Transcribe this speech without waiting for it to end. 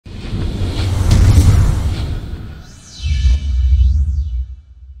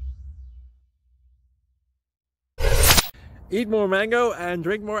Eat more mango and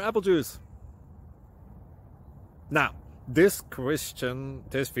drink more apple juice. Now, this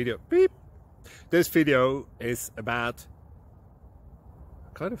video is about, I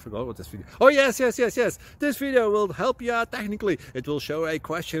kind of forgot what this video. Oh yes. This video will help you out technically. It will show a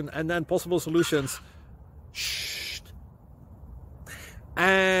question and then possible solutions. Shh.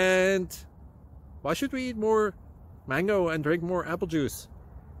 And why should we eat more mango and drink more apple juice?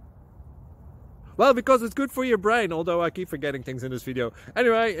 Well, because it's good for your brain, although I keep forgetting things in this video.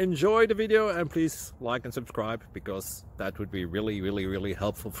 Anyway, enjoy the video and please like and subscribe, because that would be really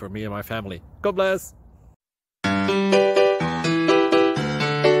helpful for me and my family. God bless!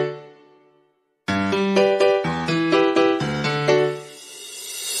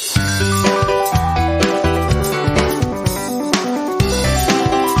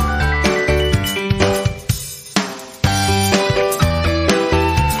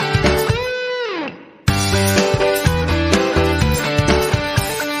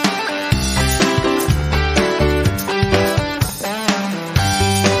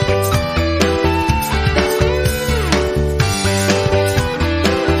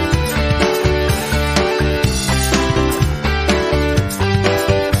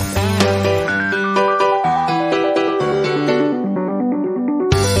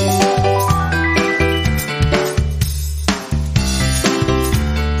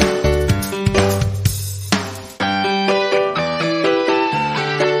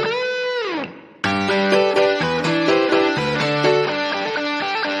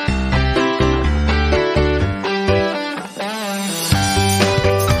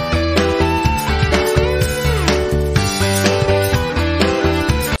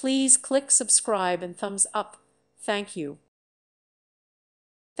 Please click subscribe and thumbs up. Thank you.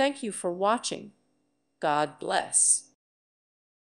 Thank you for watching. God bless.